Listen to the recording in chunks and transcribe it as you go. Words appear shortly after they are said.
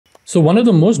So one of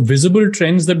the most visible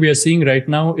trends that we are seeing right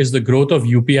now is the growth of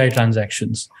UPI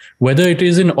transactions. Whether it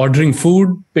is in ordering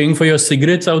food, paying for your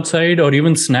cigarettes outside, or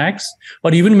even snacks,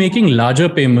 or even making larger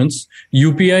payments,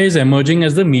 UPI is emerging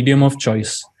as the medium of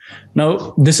choice.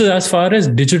 Now, this is as far as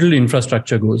digital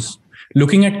infrastructure goes.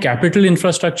 Looking at capital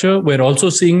infrastructure, we're also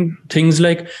seeing things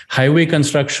like highway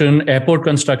construction, airport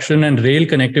construction, and rail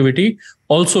connectivity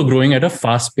also growing at a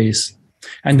fast pace.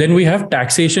 And then we have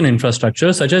taxation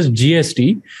infrastructure such as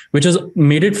GST, which has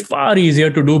made it far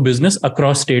easier to do business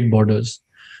across state borders.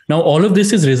 Now, all of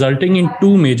this is resulting in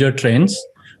two major trends.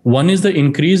 One is the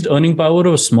increased earning power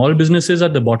of small businesses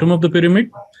at the bottom of the pyramid,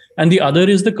 and the other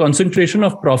is the concentration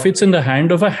of profits in the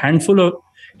hands of a handful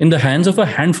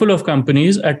of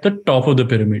companies at the top of the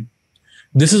pyramid.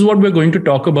 This is what we're going to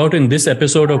talk about in this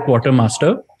episode of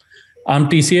QuarterMaster. I'm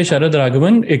TCA Sharad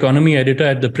Raghavan, economy editor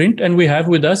at ThePrint, and we have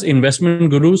with us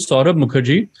investment guru Saurabh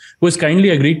Mukherjea, who has kindly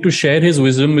agreed to share his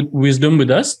wisdom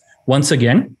with us once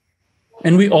again.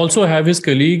 And we also have his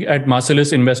colleague at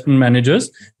Marcellus Investment Managers,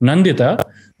 Nandita,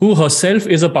 who herself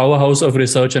is a powerhouse of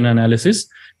research and analysis.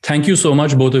 Thank you so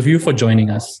much, both of you, for joining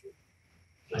us.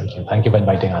 Thank you. Thank you for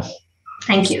inviting us.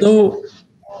 Thank you. So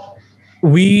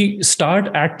we start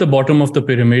at the bottom of the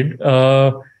pyramid.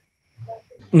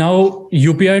 Now,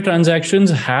 UPI transactions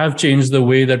have changed the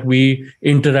way that we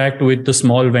interact with the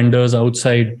small vendors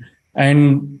outside.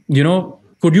 And,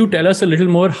 could you tell us a little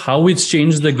more how it's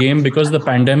changed the game? Because the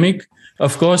pandemic,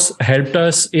 of course, helped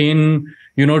us in,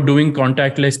 doing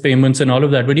contactless payments and all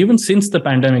of that. But even since the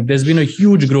pandemic, there's been a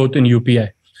huge growth in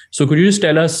UPI. So could you just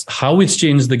tell us how it's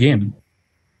changed the game?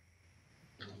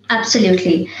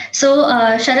 Absolutely. So,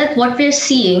 Sharad, what we're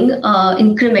seeing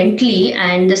incrementally,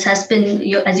 and this has been,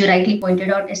 as you rightly pointed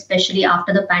out, especially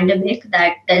after the pandemic,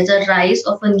 that there's a rise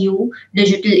of a new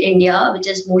digital India, which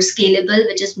is more scalable,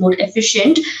 which is more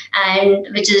efficient, and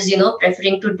which is,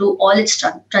 preferring to do all its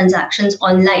transactions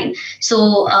online.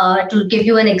 So, to give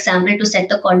you an example to set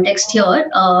the context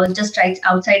here, just right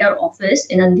outside our office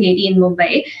in Andheri in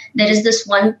Mumbai, there is this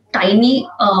one tiny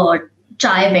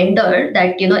chai vendor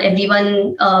that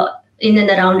everyone in and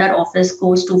around our office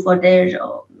goes to for their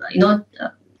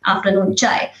afternoon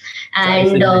chai,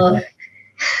 and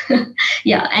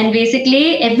and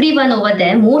basically everyone over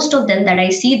there, most of them that I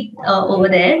see over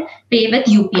there, pay with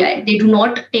UPI. They do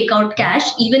not take out cash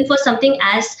even for something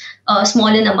as small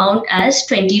an amount as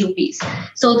 20 rupees.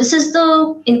 So this is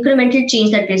the incremental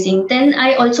change that we're seeing. Then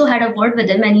I also had a word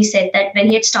with him, and he said that when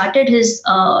he had started his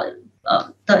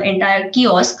the entire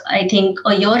kiosk, I think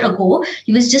a year ago,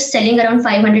 he was just selling around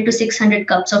 500 to 600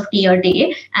 cups of tea a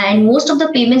day. And most of the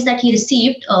payments that he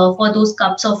received for those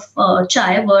cups of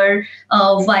chai were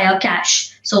via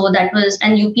cash. So that was,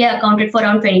 and UPI accounted for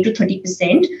around 20 to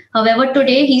 30%. However,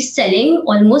 today he's selling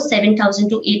almost 7,000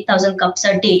 to 8,000 cups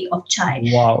a day of chai.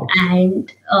 Wow.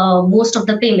 And most of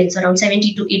the payments, around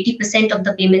 70 to 80% of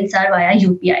the payments are via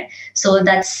UPI. So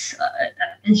that's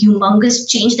a humongous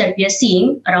change that we are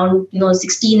seeing, around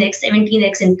 16x,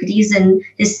 17x increase in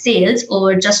his sales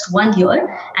over just 1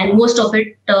 year, and most of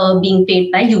it being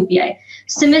paid by UPI.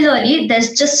 Similarly,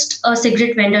 there's just a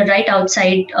cigarette vendor right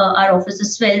outside our office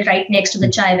as well, right next to the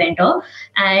chai vendor.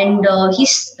 And he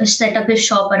set up his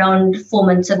shop around 4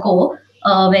 months ago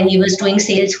when he was doing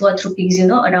sales worth rupees,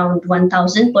 around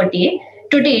 1,000 per day.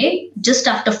 Today, just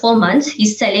after 4 months,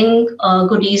 he's selling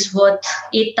goodies worth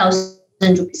 8,000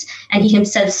 rupees. And he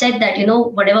himself said that,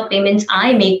 whatever payments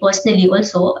I make personally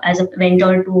also as a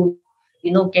vendor to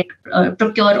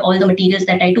procure all the materials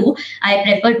that I do, I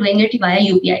prefer doing it via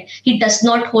UPI. He does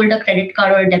not hold a credit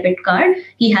card or a debit card.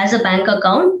 He has a bank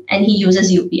account and he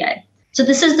uses UPI. So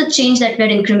this is the change that we're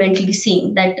incrementally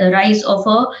seeing, that the rise of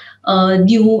a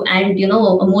new and,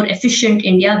 a more efficient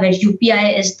India where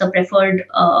UPI is the preferred,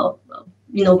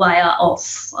 via of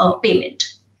payment.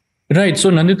 Right. So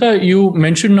Nandita, you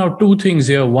mentioned now two things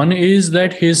here. One is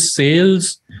that his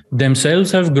sales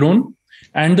themselves have grown,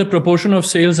 and the proportion of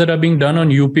sales that are being done on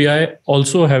UPI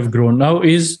also have grown. Now,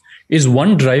 is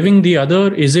one driving the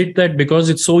other? Is it that because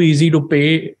it's so easy to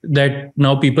pay that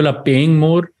now people are paying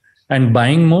more and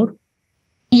buying more?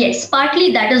 Yes,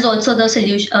 partly that is also the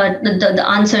solution, the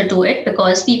answer to it,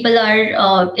 because people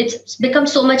are, it's become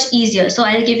so much easier. So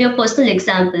I'll give you a personal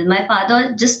example. My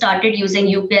father just started using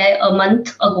UPI a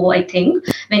month ago, I think,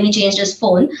 when he changed his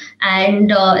phone. And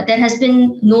there has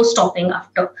been no stopping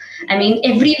after. I mean,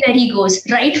 everywhere he goes,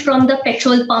 right from the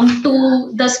petrol pump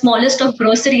to the smallest of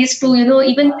groceries to,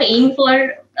 even paying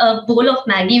for a bowl of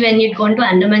Maggie when he'd gone to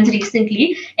Andamans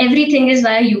recently, everything is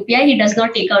via UPI. He does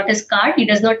not take out his card. He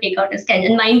does not take out his cash.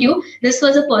 And mind you, this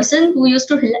was a person who used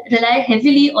to rely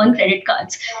heavily on credit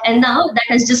cards. And now that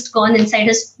has just gone inside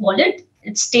his wallet.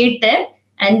 It stayed there.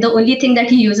 and the only thing that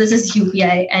he uses is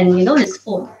UPI and his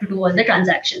phone to do all the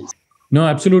transactions. No,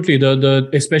 absolutely. The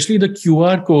especially the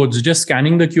QR codes, just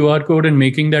scanning the QR code and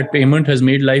making that payment has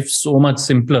made life so much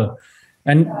simpler.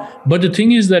 But the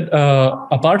thing is that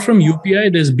apart from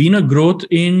UPI, there's been a growth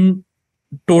in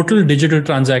total digital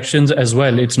transactions as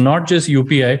well. It's not just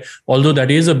UPI, although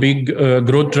that is a big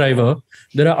growth driver.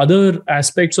 There are other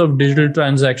aspects of digital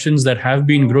transactions that have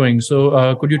been growing.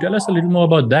 So could you tell us a little more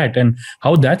about that and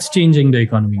how that's changing the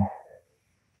economy?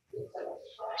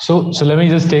 So let me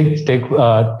just take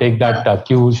that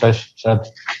cue, Sharath.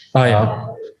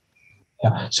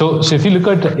 Yeah. So if you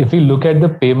look at the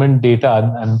payment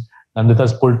data, and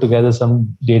Nandita's pulled together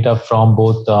some data from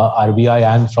both RBI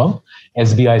and from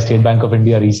SBI, State Bank of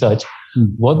India research.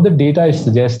 What the data is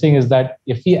suggesting is that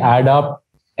if we add up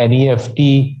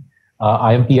NEFT,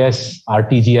 IMPS,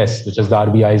 RTGS, which is the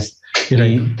RBI's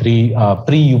three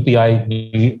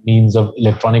pre-UPI means of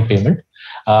electronic payment,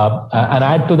 and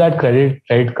add to that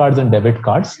credit cards and debit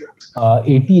cards,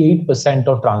 88%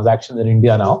 of transactions in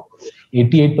India now,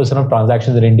 88% of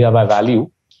transactions in India by value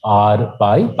are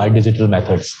by digital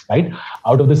methods, right?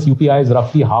 Out of this, UPI is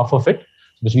roughly half of it,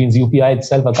 which means UPI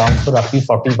itself accounts for roughly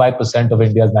 45% of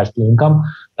India's national income.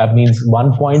 That means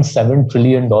 $1.7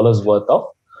 trillion worth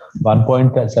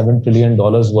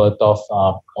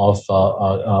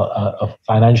of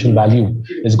financial value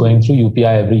is going through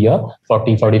UPI every year,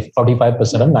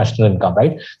 45% of national income,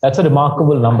 right? That's a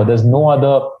remarkable number. There's no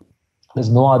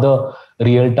other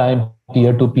real-time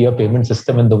peer-to-peer payment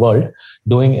system in the world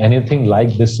doing anything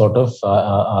like this sort of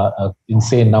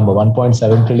insane number,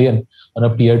 1.7 trillion on a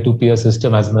peer-to-peer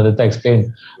system. As Nandita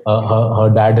explained, her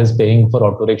dad is paying for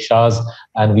auto rickshaws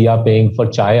and we are paying for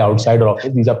chai outside our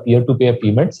office. These are peer-to-peer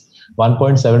payments.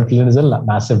 1.7 trillion is a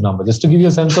massive number. Just to give you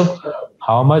a sense of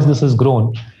how much this has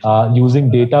grown,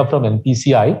 using data from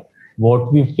NPCI,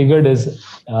 what we figured is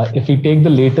if we take the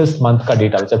latest month ka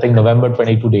data, which I think November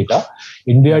 22 data,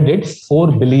 India did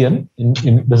 4 billion.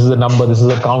 This is a number, this is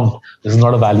a count, this is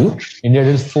not a value. India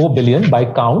did 4 billion by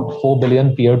count, 4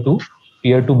 billion peer-to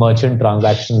merchant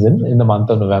transactions in the month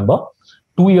of November.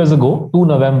 2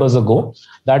 Novembers ago,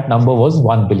 that number was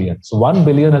 1 billion. So 1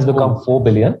 billion has become 4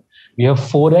 billion. We have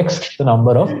 4x the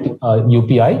number of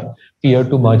UPI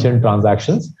peer-to merchant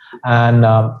transactions. And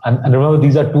remember,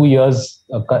 these are 2 years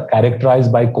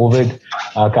characterized by COVID,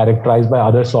 characterized by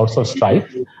other sorts of strife.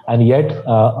 And yet,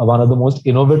 one of the most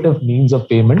innovative means of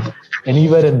payment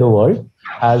anywhere in the world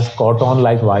has caught on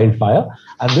like wildfire.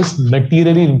 And this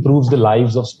materially improves the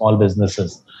lives of small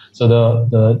businesses. So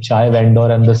the chai vendor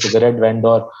and the cigarette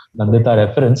vendor Nandita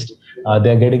referenced,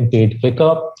 they're getting paid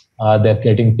quicker. They're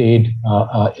getting paid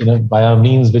by a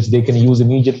means which they can use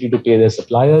immediately to pay their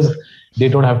suppliers. They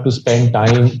don't have to spend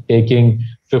time taking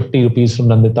 50 rupees from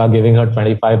Nandita, giving her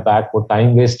 25 back. Wo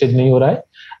time wasted nahi ho raha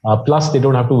hai. Plus, they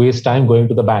don't have to waste time going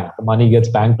to the bank. The money gets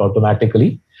banked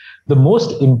automatically. The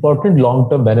most important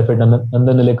long-term benefit, Nandan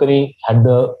Nilekani had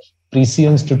the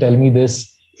prescience to tell me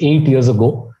this 8 years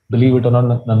ago. Believe it or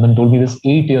not, Nandan told me this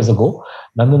 8 years ago.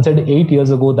 Nandan said 8 years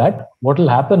ago that what will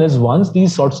happen is once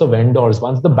these sorts of vendors,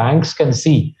 once the banks can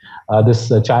see this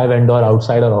chai vendor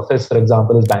outside our office, for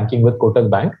example, is banking with Kotak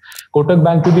Bank. Kotak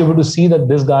Bank will be able to see that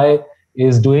this guy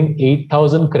is doing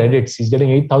 8,000 credits. He's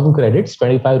getting 8,000 credits,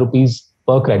 25 rupees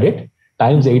per credit,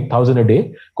 times 8,000 a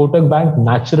day. Kotak Bank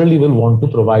naturally will want to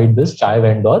provide this chai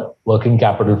vendor working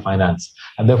capital finance.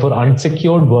 And therefore,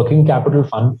 unsecured working capital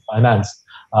finance,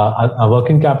 a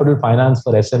working capital finance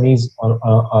for SMEs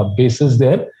on basis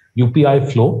there,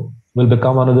 UPI flow will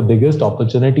become one of the biggest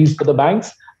opportunities for the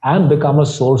banks and become a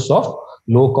source of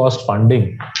low-cost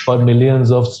funding for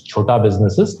millions of chota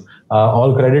businesses.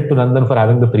 All credit to Nandan for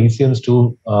having the prescience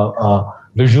to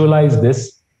visualize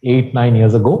this 8-9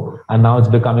 years ago, and now it's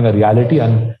becoming a reality,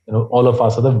 and all of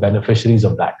us are the beneficiaries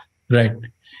of that. Right.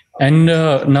 And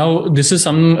now this is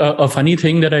a funny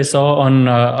thing that I saw on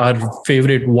our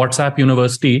favorite WhatsApp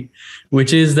University,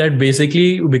 which is that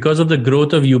basically because of the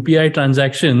growth of UPI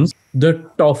transactions, the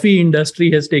toffee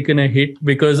industry has taken a hit,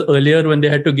 because earlier when they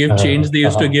had to give change, they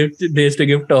used to give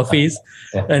toffees,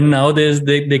 and now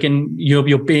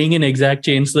you're paying in exact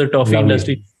change to the toffee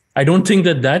industry. I don't think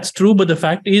that that's true, but the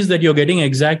fact is that you're getting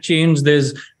exact change.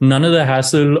 There's none of the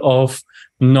hassle of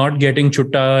not getting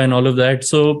chutta and all of that.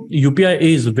 So UPI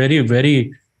is very,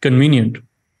 very convenient.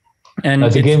 And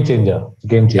that's a game changer.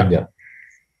 Yeah.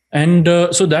 And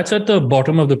so that's at the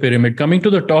bottom of the pyramid. Coming to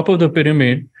the top of the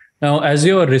pyramid, now, as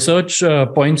your research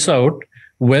points out,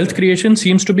 wealth creation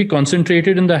seems to be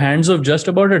concentrated in the hands of just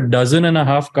about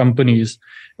 12.5 companies.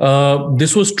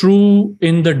 This was true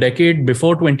in the decade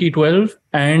before 2012,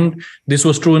 and this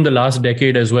was true in the last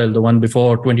decade as well, the one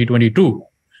before 2022.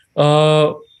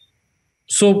 Uh,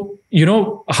 so,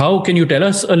 how can you tell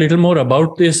us a little more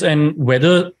about this and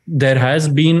whether there has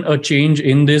been a change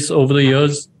in this over the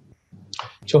years?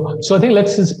 So I think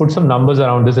let's just put some numbers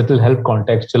around this. It will help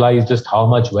contextualize just how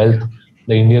much wealth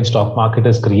the Indian stock market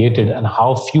has created and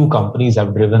how few companies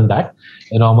have driven that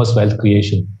enormous wealth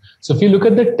creation. So if you look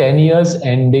at the 10 years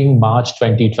ending March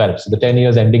 2012, so the 10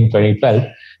 years ending 2012,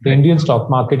 the Indian stock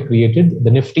market created, the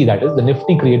Nifty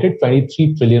created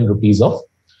 23 trillion rupees of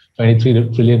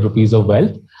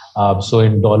wealth. So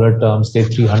in dollar terms, say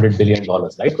 $300 billion,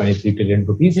 right? 23 trillion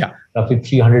rupees. Yeah. Roughly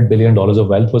 $300 billion of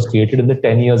wealth was created in the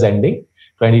 10 years ending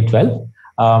 2012.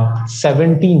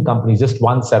 17 companies, just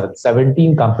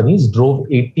 17 companies drove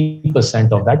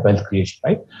 80% of that wealth creation,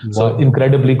 right? Wow. So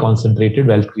incredibly concentrated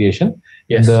wealth creation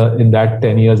in that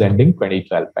 10 years ending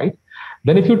 2012, right?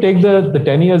 Then if you take the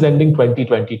 10 years ending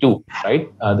 2022, right?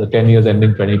 The 10 years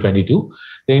ending 2022,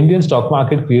 the Indian stock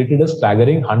market created a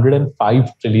staggering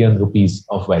 105 trillion rupees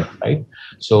of wealth, right?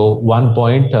 So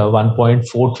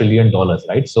 $1.4 trillion,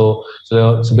 right? So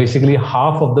basically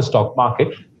half of the stock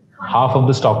market's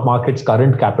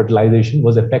current capitalization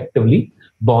was effectively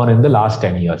born in the last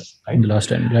 10 years, right? In the last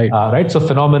 10, right? Right. So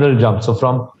phenomenal jump. So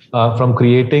from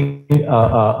creating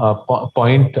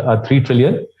 0.3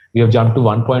 trillion, we have jumped to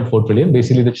 1.4 trillion.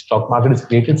 Basically, the stock market has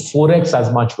created 4x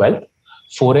as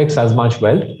much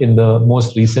wealth in the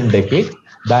most recent decade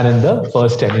than in the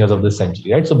first 10 years of the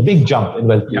century, right? So big jump in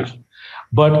wealth creation.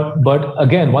 But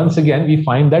once again, we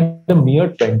find that the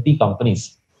mere 20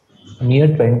 companies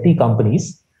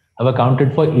have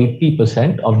accounted for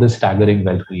 80% of this staggering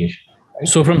wealth creation. Right?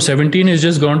 So from 17 is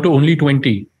just gone to only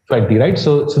 20. 20, right?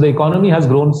 So the economy has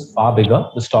grown far bigger.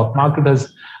 The stock market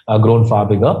has grown far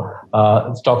bigger.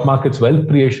 Stock market's wealth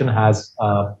creation has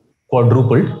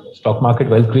quadrupled. Stock market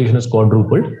wealth creation has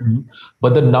quadrupled. Mm-hmm.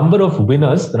 But the number of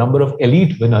winners, the number of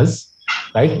elite winners,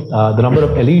 right? The number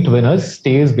of elite winners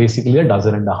stays basically a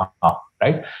dozen and a half,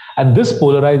 right? And this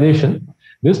polarization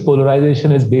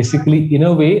is basically, in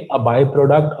a way, a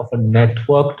byproduct of a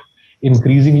networked,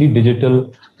 increasingly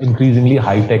digital, increasingly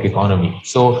high-tech economy.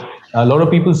 So a lot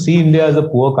of people see India as a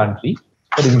poor country,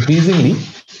 but increasingly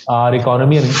our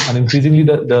economy and increasingly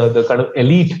the kind of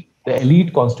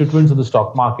elite constituents of the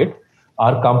stock market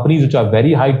are companies which are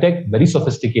very high-tech, very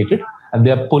sophisticated, and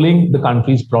they are pulling the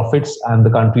country's profits and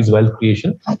the country's wealth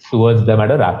creation towards them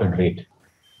at a rapid rate.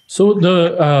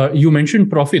 So you mentioned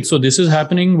profits. So this is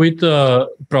happening with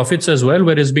profits as well,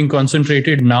 where it's being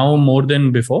concentrated now more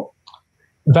than before?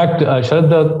 In fact, Sharad,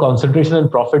 the concentration in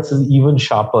profits is even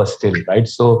sharper still, right?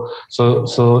 So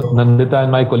Nandita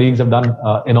and my colleagues have done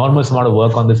enormous amount of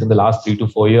work on this in the last 3 to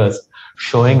 4 years,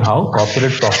 showing how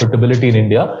corporate profitability in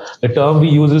India, the term we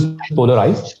use is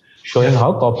polarized, showing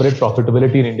how corporate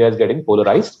profitability in India is getting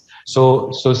polarized.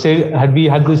 So say, had we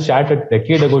had this chat a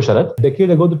decade ago, Sharad,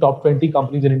 the top 20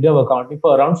 companies in India were accounting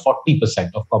for around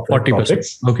 40% of corporate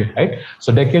profits. Okay. Right?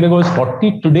 So decade ago is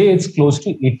 40. Today it's close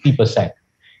to 80%.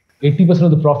 80% of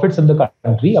the profits in the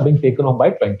country are being taken home by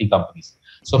 20 companies.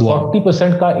 So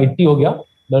 40% ka 80 ho gaya.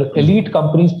 The elite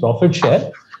companies' profit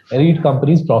share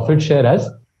has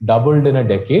doubled in a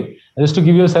decade. And just to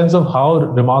give you a sense of how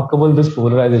remarkable this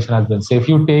polarization has been. So if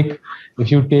you take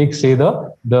say the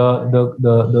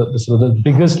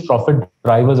biggest profit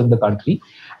drivers in the country,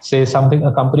 say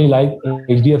a company like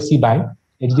HDFC Bank.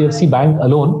 HDFC Bank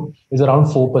alone is around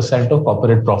 4% of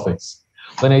corporate profits.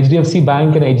 When HDFC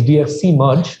Bank and HDFC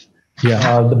merge,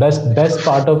 the best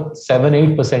part of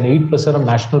 8% of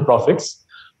national profits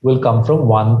will come from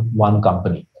one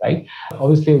company, right?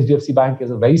 Obviously, HDFC Bank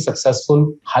is a very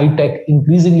successful, high-tech,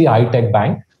 increasingly high-tech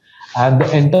bank. And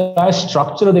the entire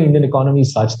structure of the Indian economy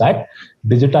is such that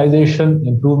digitization,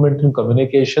 improvement in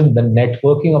communication, the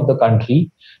networking of the country,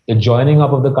 the joining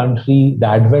up of the country, the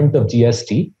advent of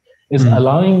GST is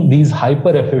allowing these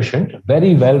hyper-efficient,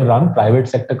 very well-run private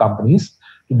sector companies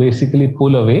to basically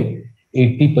pull away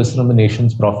 80% of the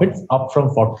nation's profits, up from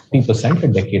 40% a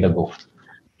decade ago.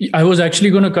 I was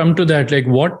actually going to come to that. Like,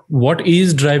 what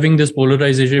is driving this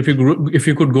polarization? If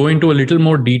you could go into a little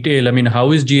more detail, I mean,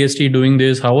 how is GST doing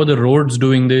this? How are the roads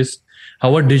doing this?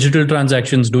 How are digital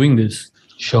transactions doing this?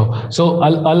 Sure. So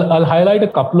I'll highlight a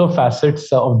couple of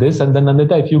facets of this, and then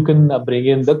Nandita, if you can bring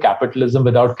in the capitalism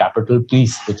without capital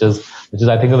piece, which is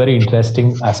I think a very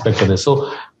interesting aspect of this.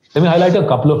 So let me highlight a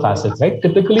couple of facets. Right.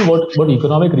 Typically, what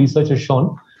economic research has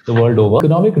shown the world over.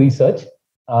 Economic research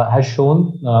has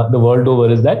shown the world over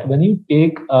is that when you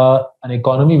take an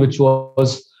economy which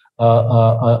was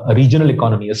a regional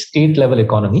economy, a state level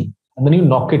economy, and then you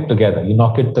knock it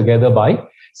together by,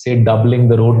 say, doubling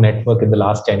the road network in the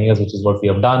last 10 years, which is what we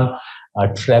have done,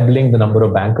 trebling the number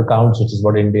of bank accounts, which is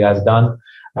what India has done,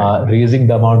 raising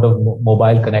the amount of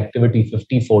mobile connectivity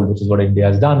 50-fold, which is what India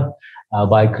has done,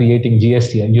 by creating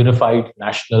GST, a unified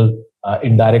national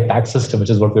indirect tax system, which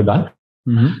is what we've done.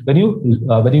 When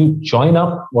you join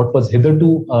up what was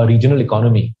hitherto a regional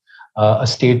economy, a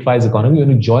state-wise economy,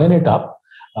 when you join it up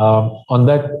on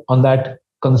that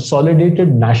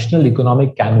consolidated national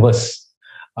economic canvas,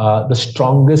 the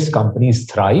strongest companies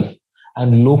thrive,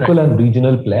 and local and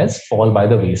regional players fall by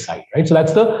the wayside. Right. So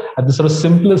that's at the sort of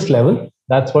simplest level.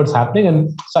 That's what's happening,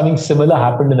 and something similar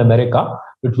happened in America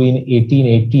between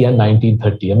 1880 and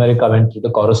 1930. America went through the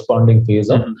corresponding phase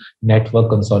of network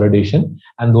consolidation,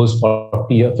 and those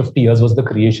 50 years was the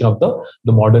creation of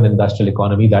the modern industrial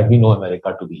economy that we know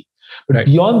America to be. But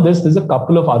beyond this, there's a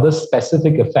couple of other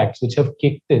specific effects which have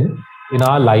kicked in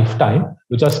our lifetime,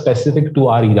 which are specific to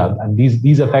our era. And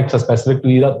these effects are specific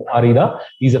to our era.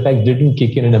 These effects didn't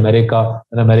kick in America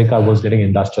when America was getting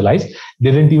industrialized.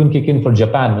 They didn't even kick in for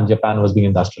Japan when Japan was being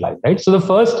industrialized, right? So the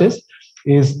first is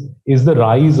the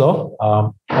rise of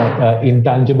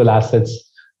intangible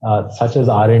assets such as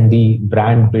R&D,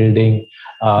 brand building,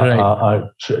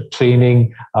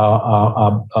 training.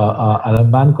 And a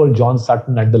man called John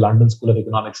Sutton at the London School of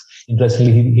Economics,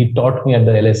 interestingly, he taught me at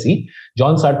the LSE.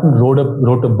 John Sutton wrote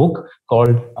a book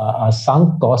called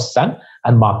Sunk Costs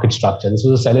and Market Structure. This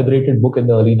was a celebrated book in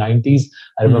the early 90s.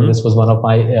 I remember this was one of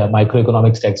my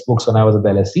microeconomics textbooks when I was at the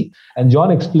LSE. And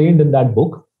John explained in that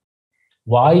book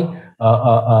why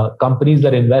companies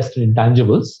that invest in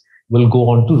intangibles will go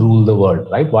on to rule the world,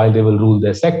 right? While they will rule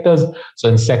their sectors. So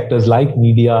in sectors like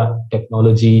media,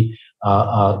 technology,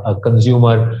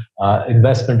 consumer,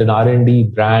 investment in R&D,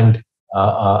 brand,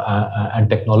 and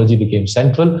technology became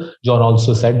central. John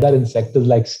also said that in sectors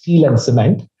like steel and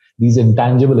cement, these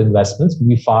intangible investments will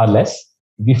be far less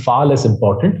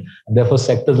important. And therefore,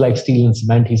 sectors like steel and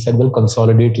cement, he said, will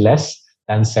consolidate less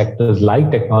than sectors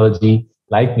like technology,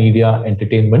 like media,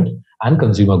 entertainment, and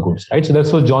consumer goods, right? So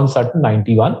that's what John Sutton,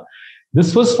 91.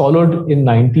 This was followed in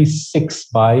 96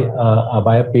 by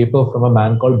a paper from a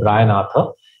man called Brian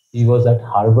Arthur. He was at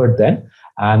Harvard then,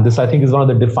 and this I think is one of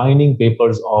the defining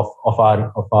papers of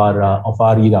our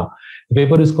era. The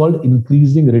paper is called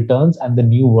 "Increasing Returns and the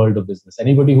New World of Business."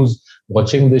 Anybody who's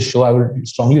watching this show, I would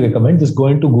strongly recommend just go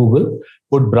into Google,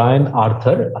 put Brian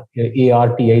Arthur, Arthur,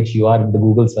 in the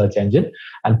Google search engine,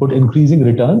 and put "Increasing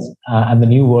Returns and the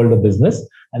New World of Business,"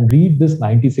 and read this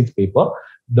 96 paper.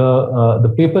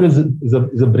 The paper is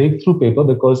a breakthrough paper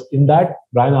because in that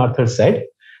Brian Arthur said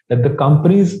that the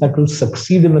companies that will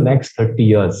succeed in the next 30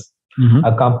 years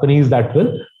are companies that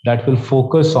will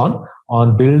focus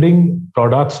on building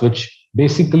products which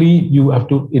basically you have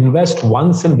to invest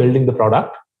once in building the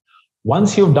product.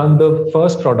 Once you've done the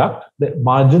first product, the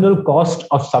marginal cost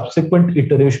of subsequent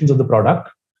iterations of the product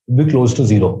will be close to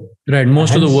zero. Right.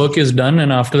 Most of the work is done,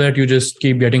 and after that, you just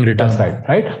keep getting returns. That's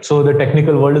right. So the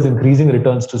technical world is increasing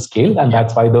returns to scale, and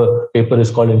that's why the paper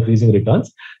is called Increasing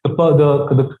Returns.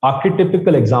 The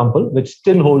archetypical example, which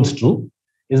still holds true,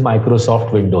 is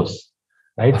Microsoft Windows.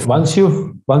 Right. Once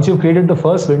you've created the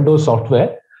first Windows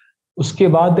software, uske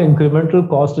baad the incremental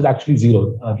cost is actually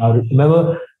zero. Now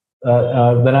remember,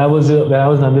 when I was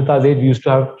Nandita's age, we used to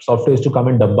have softwares to come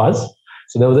in dabbas.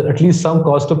 So there was at least some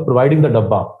cost of providing the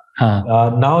dabba.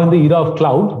 Now in the era of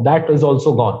cloud, that is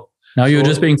also gone. Now you're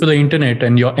just paying for the internet,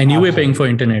 and you're anyway paying for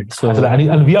internet. So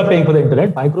and we are paying for the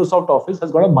internet. Microsoft Office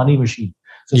has got a money machine.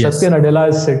 So Satya Nadella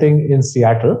is sitting in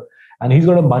Seattle, and he's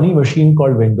got a money machine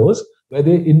called Windows, where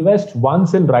they invest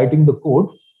once in writing the code,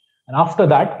 and after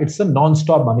that, it's a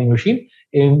non-stop money machine.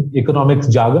 In economics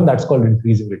jargon, that's called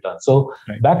increasing returns. So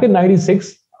back in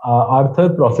 96, Arthur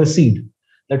prophesied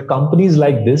that companies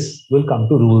like this will come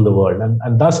to rule the world.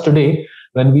 And thus today,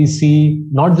 when we see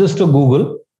not just a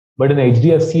Google, but an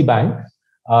HDFC Bank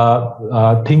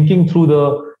thinking through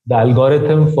the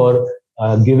algorithm for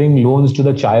giving loans to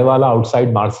the chaiwala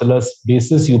outside Marcellus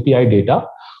basis UPI data,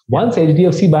 once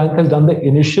HDFC Bank has done the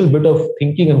initial bit of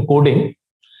thinking and coding,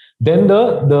 then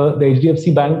the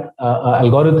HDFC Bank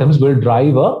algorithms will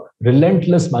drive a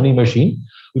relentless money machine,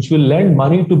 which will lend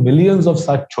money to millions of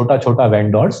such chota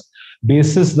vendors,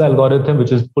 basis the algorithm,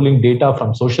 which is pulling data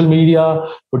from social media,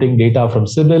 putting data from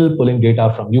civil, pulling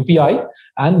data from UPI,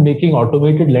 and making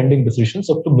automated lending decisions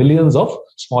up to millions of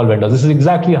small vendors. This is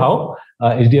exactly how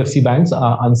HDFC Bank's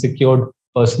unsecured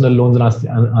personal loans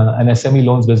and SME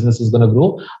loans business is going to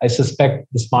grow. I suspect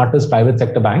the smartest private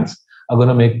sector banks are going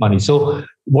to make money. So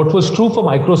what was true for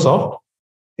Microsoft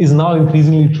is now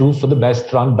increasingly true for the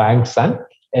best run banks and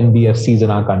NBFCs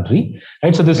in our country,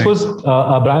 right? So this was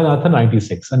Brian Arthur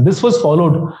 96, and this was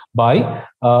followed by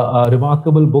a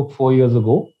remarkable book 4 years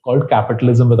ago called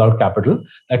Capitalism Without Capital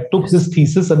that took this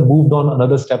thesis and moved on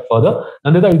another step further.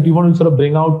 Nandita, do you want to sort of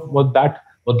bring out what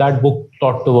that book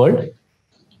taught the world?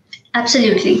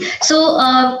 Absolutely.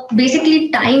 So basically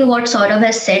tying what Saurabh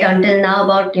has said until now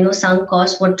about, sunk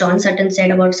cost, what John Sutton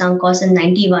said about sunk cost in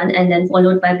 91 and then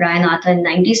followed by Brian Arthur in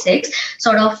 96,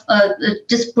 sort of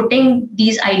just putting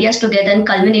these ideas together and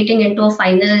culminating into a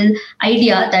final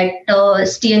idea that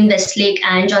Stephen Westlake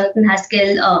and Jonathan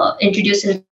Haskell introduced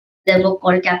in their book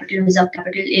called Capital Without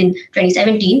Capital in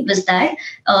 2017 was that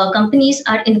companies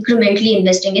are incrementally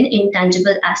investing in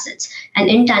intangible assets. And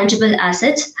intangible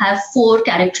assets have 4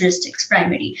 characteristics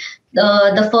primarily.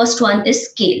 The first one is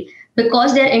scale.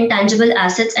 Because they're intangible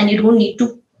assets and you don't need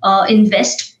to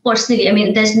invest personally. I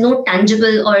mean, there's no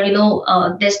tangible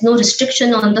or, there's no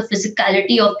restriction on the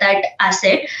physicality of that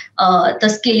asset.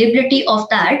 The scalability of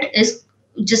that is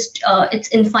just, it's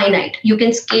infinite. You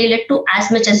can scale it to as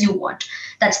much as you want.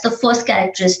 That's the first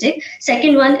characteristic.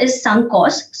 Second one is sunk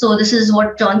cost. So this is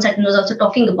what John Sutton was also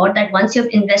talking about, that once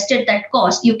you've invested that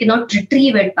cost, you cannot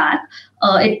retrieve it back.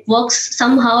 It works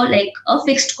somehow like a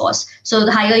fixed cost. So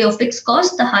the higher your fixed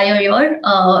cost, the higher your,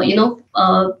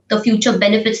 the future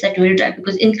benefits that you will drive,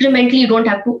 because incrementally you don't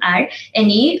have to add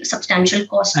any substantial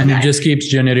cost. And it just keeps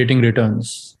generating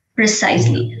returns.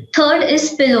 Precisely. Third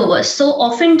is spillover. So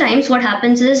oftentimes what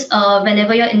happens is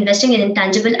whenever you're investing in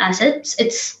intangible assets,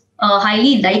 it's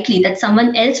highly likely that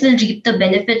someone else will reap the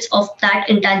benefits of that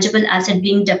intangible asset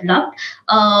being developed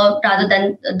rather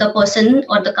than the person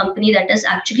or the company that is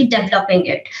actually developing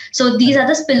it. So these are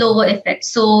the spillover effects.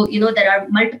 So, there are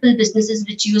multiple businesses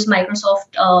which use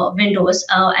Microsoft Windows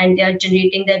and they are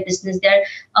generating their business. They're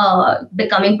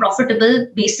becoming profitable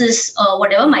basis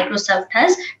whatever Microsoft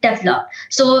has developed.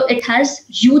 So it has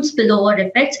huge spillover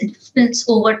effects. It spills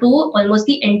over to almost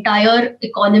the entire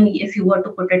economy, if you were to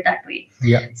put it that way.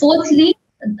 Yeah. Fourthly,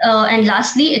 and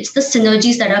lastly, it's the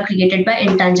synergies that are created by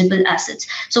intangible assets.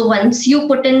 So once you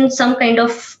put in some kind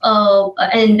of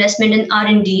an investment in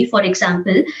R&D, for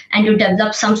example, and you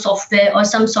develop some software or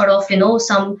some sort of,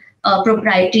 some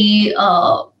proprietary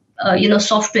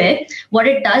software, what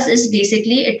it does is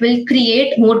basically it will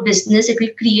create more business. It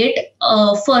will create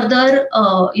further,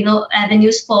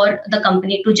 avenues for the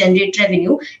company to generate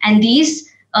revenue. And these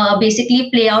basically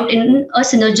play out in a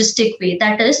synergistic way.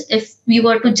 That is, if we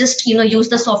were to just use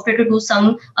the software to do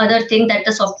some other thing that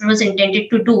the software was intended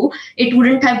to do, it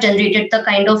wouldn't have generated the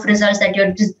kind of results that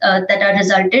are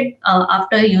resulted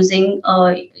after using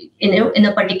in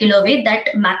a particular way that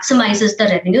maximizes the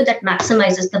revenue, that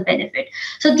maximizes the benefit.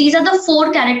 So these are the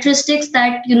 4 characteristics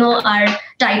that are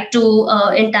tied to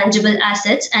intangible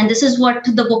assets, and this is what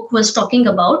the book was talking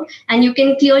about. And you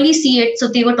can clearly see it. So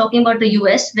they were talking about the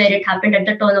US, where it happened at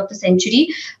the turn of the century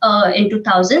in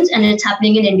 2000s, and it's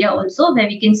happening in India also, where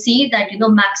we can see that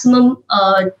maximum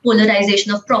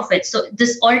polarization of profits. So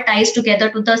this all ties together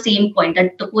to the same point,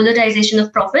 that the polarization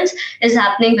of profits is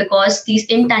happening because these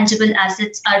intangible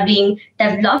assets are being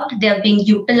developed, they are being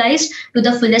utilized to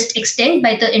the fullest extent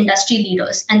by the industry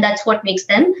leaders, and that's what makes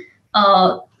them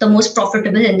the most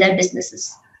profitable in their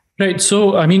businesses. Right.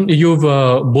 So, I mean, you've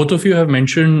both of you have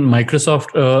mentioned Microsoft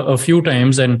a few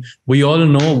times, and we all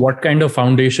know what kind of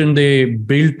foundation they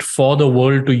built for the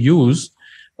world to use.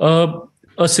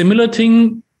 A similar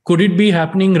thing, could it be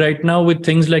happening right now with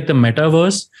things like the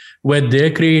metaverse, where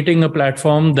they're creating a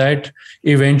platform that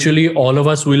eventually all of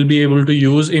us will be able to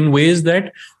use in ways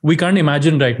that we can't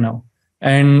imagine right now?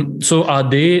 And so are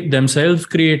they themselves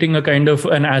creating a kind of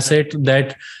an asset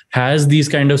that has these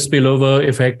kind of spillover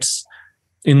effects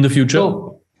in the future?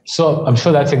 So I'm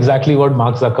sure that's exactly what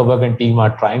Mark Zuckerberg and team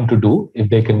are trying to do. If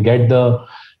they can get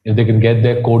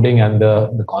their coding and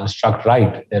the construct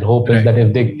right, their hope is that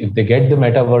if they get the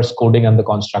metaverse coding and the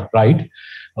construct right,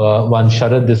 one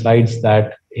Sharad decides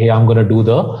that, hey, I'm going to do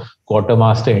the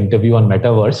QuarterMaster interview on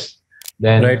metaverse,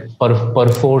 then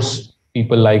perforce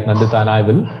people like Nandita and I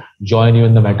will join you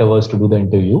in the metaverse to do the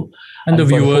interview. And the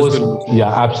viewers will. Yeah,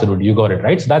 absolutely. You got it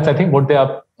right. So that's, I think, what they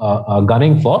are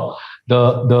gunning for.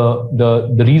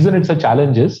 The reason it's a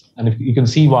challenge is, and if you can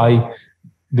see why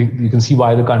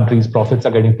the country's profits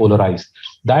are getting polarized,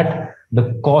 that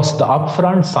the cost, the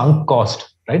upfront sunk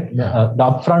cost, right? The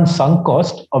upfront sunk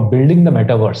cost of building the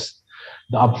metaverse,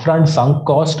 the upfront sunk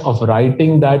cost of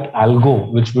writing that algo,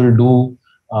 which will do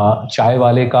chai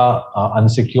wale ka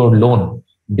unsecured loan,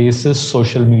 basis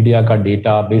social media ka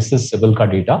data, basis civil ka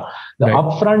data, the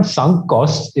upfront sunk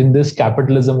costs in this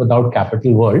capitalism without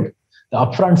capital world, the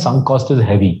upfront sunk cost is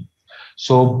heavy.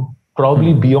 So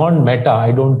probably beyond Meta,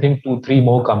 I don't think 2-3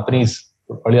 more companies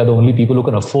probably are the only people who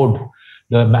can afford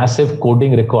the massive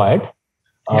coding required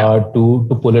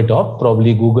to pull it off.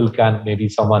 Probably Google can, maybe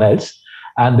someone else.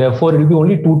 And therefore, it will be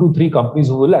only 2 to 3 companies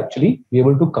who will actually be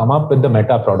able to come up with the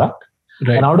Meta product.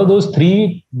 Right. And out of those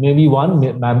 3, maybe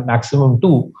 1, maximum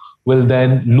 2, will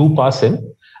then loop us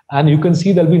in. And you can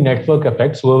see there'll be network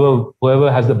effects. Whoever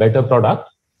has the better product,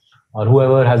 or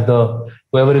whoever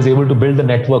is able to build the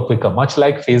network quicker, much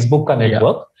like Facebook ka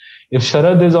network. Yeah. If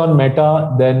Sharad is on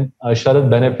Meta, then Sharad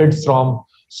benefits from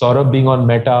Saurabh being on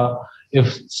Meta. If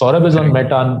Saurabh is on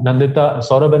Meta,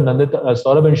 Saurabh and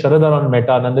Sharad are on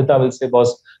Meta, Nandita will say,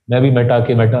 boss, main bhi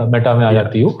Meta mein aa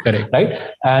jati hu. Correct. Right?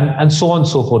 And so on and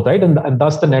so forth, right? And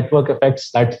thus the network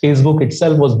effects that Facebook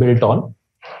itself was built on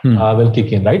will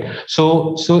kick in, right?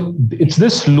 So it's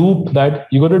this loop that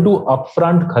you got to do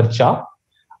upfront kharcha,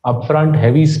 upfront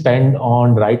heavy spend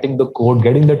on writing the code,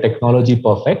 getting the technology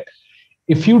perfect.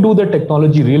 If you do the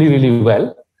technology really, really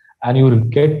well, and you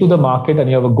get to the market and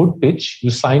you have a good pitch, you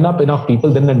sign up enough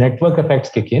people, then the network effects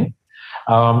kick in.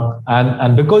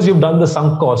 And because you've done the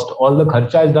sunk cost, all the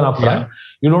kharcha is done upfront,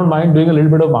 you don't mind doing a little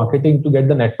bit of marketing to get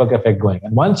the network effect going.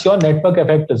 And once your network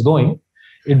effect is going,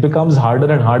 it becomes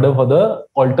harder and harder for the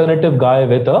alternative guy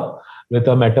with a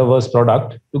metaverse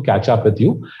product to catch up with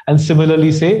you. And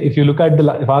similarly, say, if you look at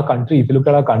our country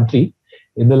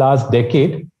in the last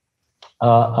decade,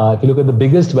 if you look at the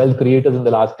biggest wealth creators in the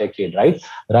last decade,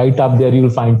 right up there, you'll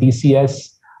find TCS,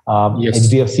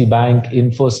 HDFC Bank,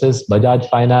 Infosys, Bajaj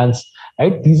Finance,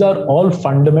 right? These are all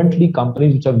fundamentally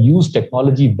companies which have used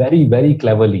technology very, very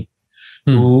cleverly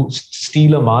to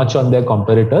steal a march on their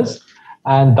competitors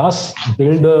and thus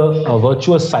build a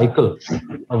virtuous cycle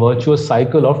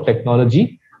of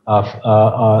technology,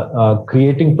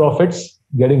 creating profits,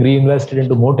 getting reinvested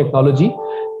into more technology,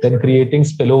 then creating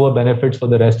spillover benefits for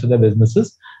the rest of the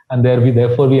businesses. And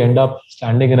therefore we end up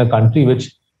standing in a country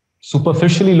which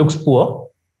superficially looks poor,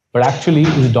 but actually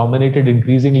is dominated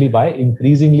increasingly by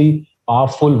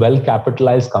powerful,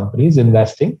 well-capitalized companies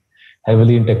investing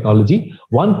heavily in technology.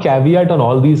 One caveat on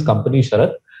all these companies,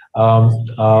 Sharad,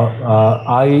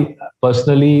 I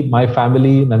personally, my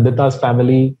family, Nandita's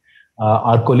family,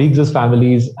 our colleagues'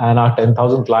 families, and our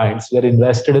 10,000 clients were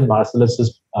invested in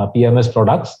Marcellus's PMS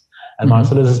products. And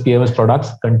Marcellus's PMS products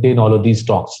contain all of these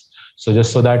stocks. So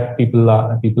just so that people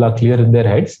are clear in their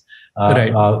heads,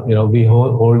 we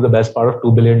hold the best part of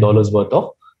 $2 billion worth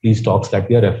of these stocks that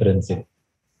we are referencing.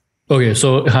 Okay,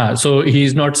 so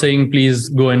he's not saying please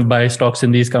go and buy stocks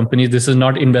in these companies. This is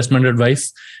not investment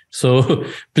advice. So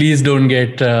please don't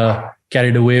get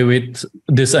carried away with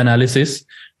this analysis.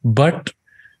 But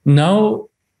now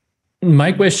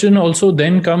my question also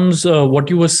then comes, what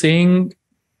you were saying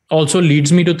also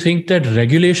leads me to think that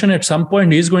regulation at some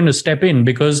point is going to step in,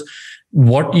 because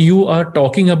what you are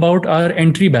talking about are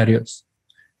entry barriers.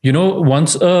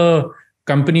 Once a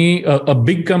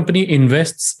big company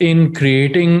invests in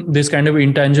creating this kind of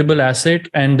intangible asset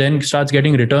and then starts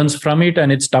getting returns from it,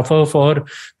 and it's tougher for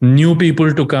new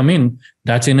people to come in,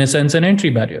 that's in a sense an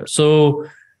entry barrier. So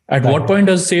at what point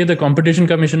does, say, the Competition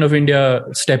Commission of India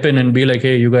step in and be like,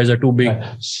 hey, you guys are too big?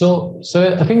 So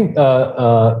I think,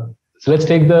 so let's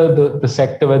take the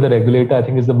sector where the regulator, I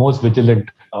think, is the most vigilant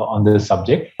on this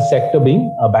subject. Sector being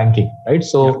banking, right?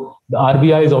 So the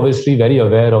RBI is obviously very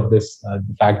aware of this,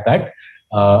 the fact that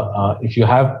if you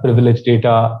have privileged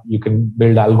data, you can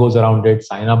build algos around it,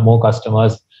 sign up more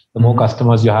customers. The more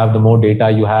customers you have, the more data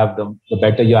you have, the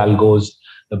better your algos,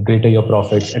 the greater your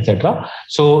profits, etc.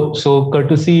 So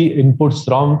courtesy inputs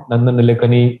from Nandan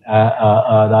Nilekani,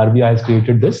 the RBI has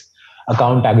created this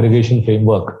account aggregation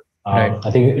framework. Right. I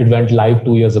think it went live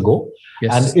 2 years ago.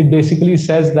 Yes. And it basically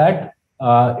says that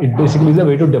it basically is a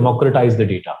way to democratize the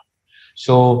data.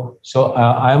 So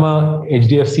I'm a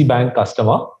HDFC Bank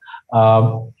customer.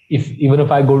 Even if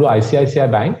I go to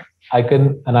ICICI Bank, I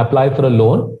can apply for a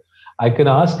loan. I can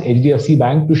ask HDFC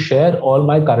Bank to share all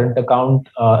my current account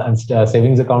and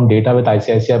savings account data with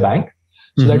ICICI Bank,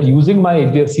 so that using my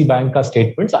HDFC Bank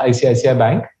statements, ICICI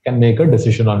Bank can make a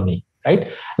decision on me. Right.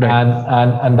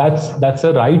 And that's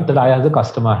a right that I as a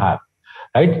customer have.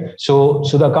 Right. So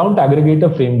the account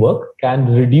aggregator framework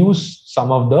can reduce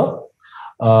some of the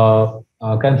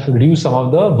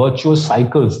virtuous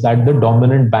cycles that the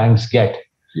dominant banks get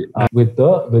with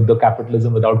the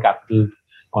capitalism without capital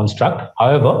construct.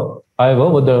 However,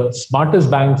 what the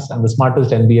smartest banks and the smartest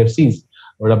NBFCs,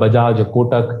 or a Bajaj, a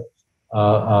Kotak,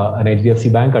 an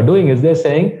HDFC Bank are doing is they're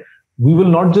saying, we will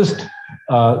not just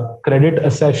credit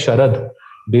assess Sharad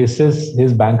basis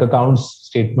his bank accounts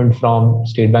statement from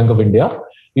State Bank of India.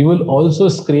 We will also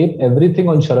scrape everything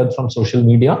on Sharad from social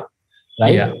media,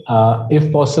 right? Yeah.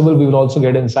 If possible, we will also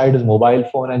get inside his mobile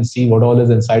phone and see what all is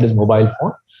inside his mobile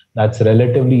phone. That's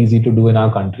relatively easy to do in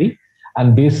our country.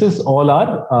 And basis all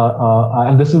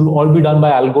and this will all be done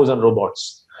by algos and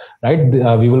robots, right?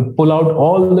 We will pull out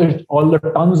all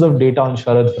the tons of data on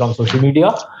Sharad from social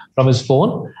media, from his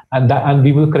phone, and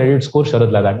we will credit score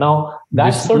Sharad like that. Now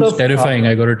that's This sort is of terrifying.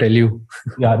 I got to tell you.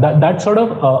 Yeah, that sort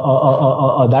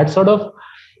of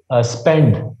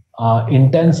spend,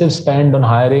 intensive spend on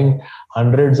hiring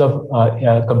hundreds of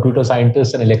computer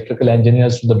scientists and electrical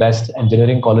engineers from the best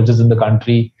engineering colleges in the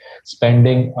country,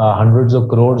 spending hundreds of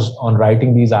crores on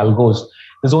writing these algos.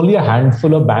 There's only a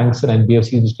handful of banks and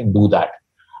NBFCs which can do that,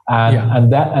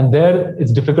 and there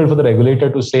it's difficult for the regulator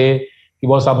to say, "Ki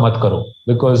boss, aap mat karo,"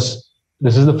 because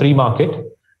this is the free market.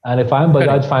 And if I'm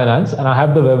Bajaj Finance and I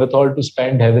have the wherewithal to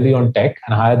spend heavily on tech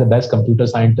and hire the best computer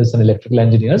scientists and electrical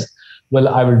engineers, well,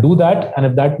 I will do that. And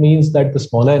if that means that the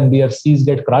smaller NBFCs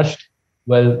get crushed,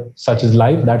 well, such is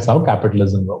life. That's how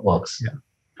capitalism works. Yeah.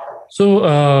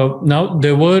 So now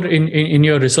there were in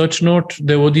your research note,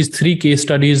 there were these 3 case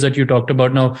studies that you talked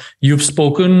about. Now you've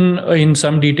spoken in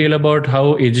some detail about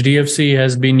how HDFC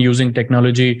has been using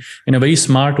technology in a very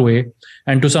smart way.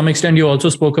 And to some extent, you also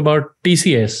spoke about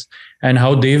TCS and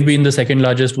how they've been the second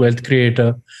largest wealth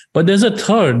creator. But there's a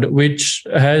third, which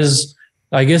has,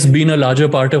 I guess, been a larger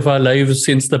part of our lives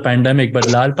since the pandemic, but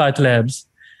Lal Path Labs.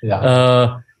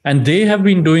 Yeah. And they have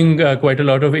been doing quite a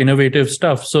lot of innovative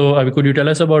stuff. So could you tell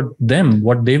us about them,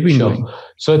 what they've been doing?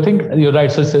 So I think you're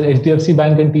right. So HDFC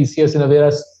Bank and TCS in a way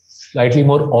are slightly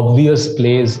more obvious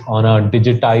plays on a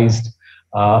digitized,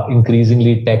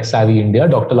 increasingly tech-savvy India.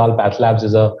 Dr. Lal Path Labs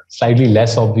is a slightly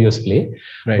less obvious play.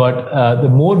 Right. But the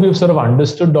more we've sort of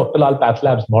understood Dr. Lal Path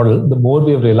Labs model, the more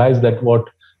we've realized that what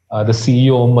the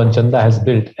CEO Om Manchanda has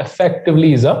built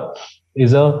effectively is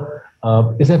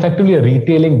effectively a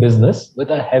retailing business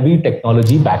with a heavy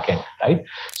technology backend, right?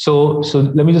 So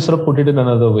let me just sort of put it in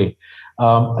another way.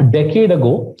 A decade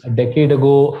ago, the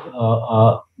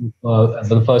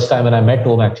first time when I met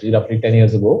Om, actually, roughly 10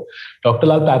 years ago, Dr.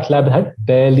 Lal Path Lab had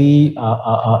barely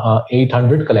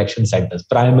 800 collection centers,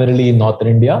 primarily in Northern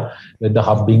India, with the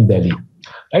hub being Delhi.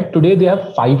 Right? Today, they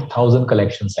have 5,000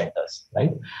 collection centers.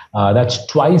 Right? That's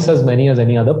twice as many as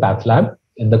any other Path Lab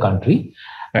in the country.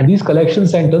 And these collection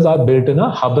centers are built in a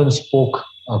hub and spoke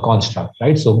construct,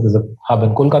 right? So there's a hub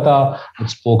in Kolkata, with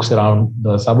spokes around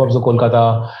the suburbs of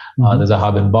Kolkata. There's a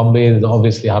hub in Bombay. There's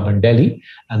obviously a hub in Delhi,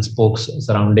 and spokes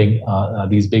surrounding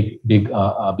these big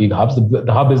hubs. The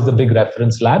hub is the big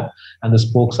reference lab, and the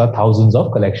spokes are thousands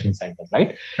of collection centers,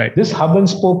 right? This hub and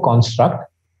spoke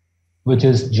construct, which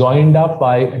is joined up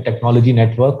by a technology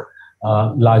network.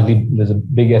 Largely, there's a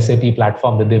big SAP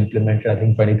platform that they implemented, I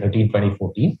think, 2013,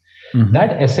 2014.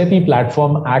 That SAP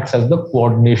platform acts as the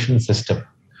coordination system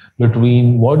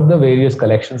between what the various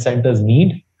collection centers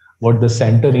need, what the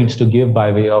center needs to give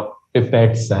by way of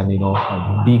pipettes and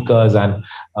beakers and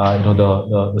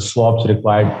the swabs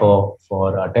required for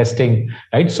testing,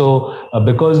 right? So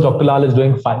because Dr. Lal is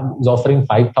offering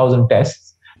 5,000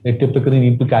 tests, they typically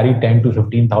need to carry 10 to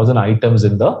 15,000 items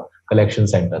in the collection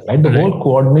centers, right? The whole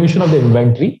coordination of the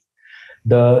inventory,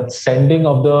 the sending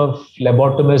of the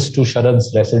phlebotomist to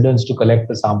Sharad's residence to collect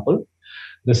the sample,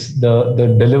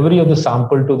 the delivery of the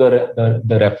sample to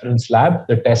the reference lab,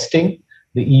 the testing,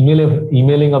 the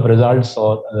emailing of results,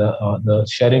 or the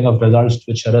sharing of results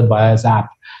with Sharad via his app.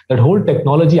 That whole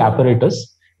technology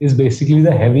apparatus is basically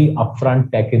the heavy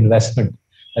upfront tech investment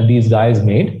that these guys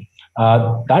made.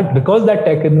 Because that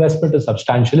tech investment is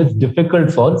substantial, it's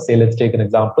difficult for, say, let's take an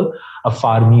example, a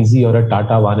Farmezi or a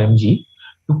Tata 1mg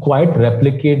to quite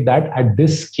replicate that at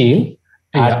this scale,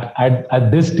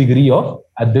 at this degree of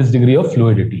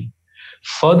fluidity.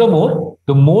 Furthermore,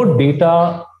 the more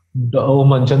data Om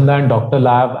Manchanda and Dr.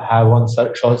 Lab have on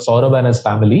Saurabh and his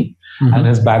family and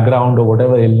his background or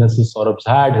whatever illnesses Saurabh's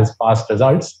had, his past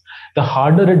results, the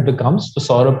harder it becomes for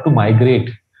Saurabh to migrate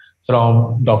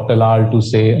from Dr. Lal to,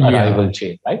 say, a rival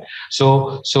chain, right?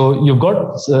 So you've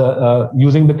got,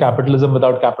 using the capitalism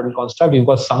without capital construct, you've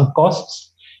got sunk costs,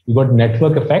 you've got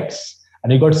network effects,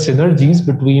 and you've got synergies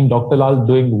between Dr. Lal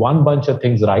doing one bunch of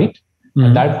things right,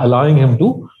 and that allowing him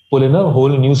to pull in a whole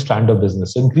new strand of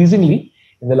business. So increasingly,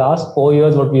 in the last 4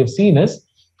 years, what we have seen is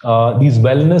these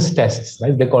wellness tests,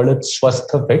 right? They call it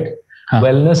Swastha Fit.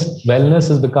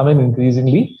 Wellness is becoming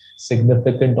increasingly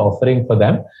significant offering for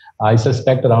them. I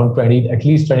suspect around at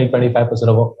least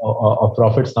 20-25% of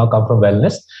profits now come from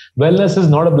wellness. Wellness is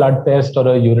not a blood test or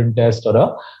a urine test or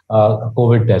a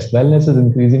COVID test. Wellness is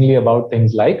increasingly about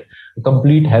things like a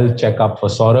complete health checkup for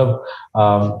Saurabh,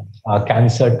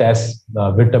 cancer tests,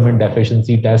 vitamin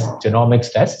deficiency tests,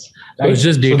 genomics tests. Right? So it's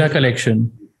just data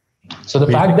collection. So the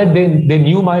fact that they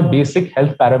knew my basic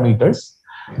health parameters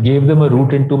gave them a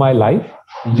route into my life.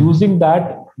 Using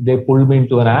that, they pulled me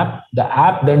into an app. The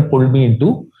app then pulled me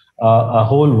into a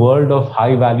whole world of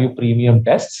high value premium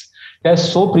tests.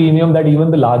 Tests so premium that even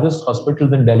the largest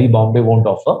hospitals in Delhi, Bombay won't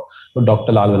offer, but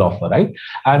Dr. Lal will offer, right?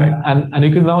 And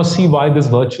you can now see why this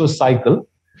virtuous cycle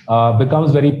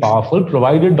becomes very powerful,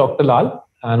 provided Dr. Lal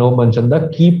and Om Manchanda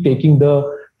keep taking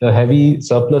the heavy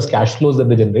surplus cash flows that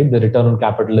they generate. The return on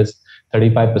capital is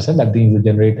 35%. That means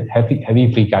they generate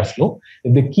heavy free cash flow.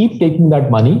 If they keep taking that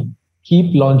money,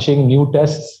 keep launching new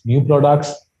tests, new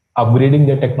products, upgrading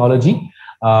their technology,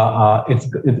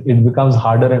 it becomes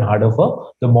harder and harder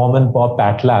for the mom and pop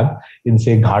PAT lab in,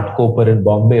 say, Ghatkopar in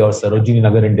Bombay or Sarojini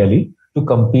Nagar in Delhi to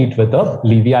compete with a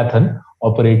Leviathan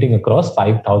operating across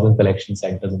 5,000 collection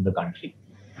centers in the country.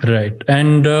 Right.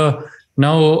 And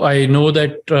now I know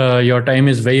that your time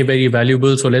is very, very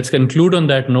valuable. So let's conclude on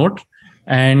that note.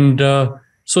 And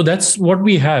so that's what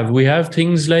we have. We have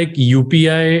things like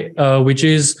UPI, which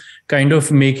is kind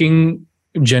of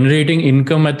generating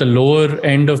income at the lower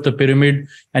end of the pyramid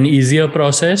an easier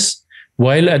process,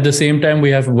 while at the same time we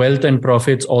have wealth and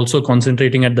profits also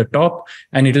concentrating at the top,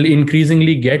 and it will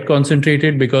increasingly get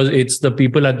concentrated because it's the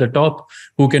people at the top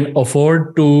who can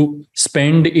afford to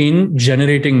spend in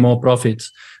generating more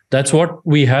profits. That's what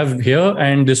we have here.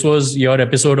 And this was your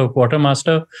episode of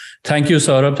QuarterMaster. Thank you,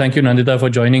 Saurabh. Thank you, Nandita, for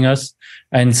joining us,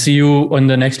 and see you on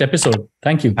the next episode.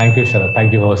 Thank you. Thank you, Sharad.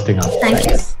 Thank you for hosting us. Thank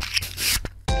you.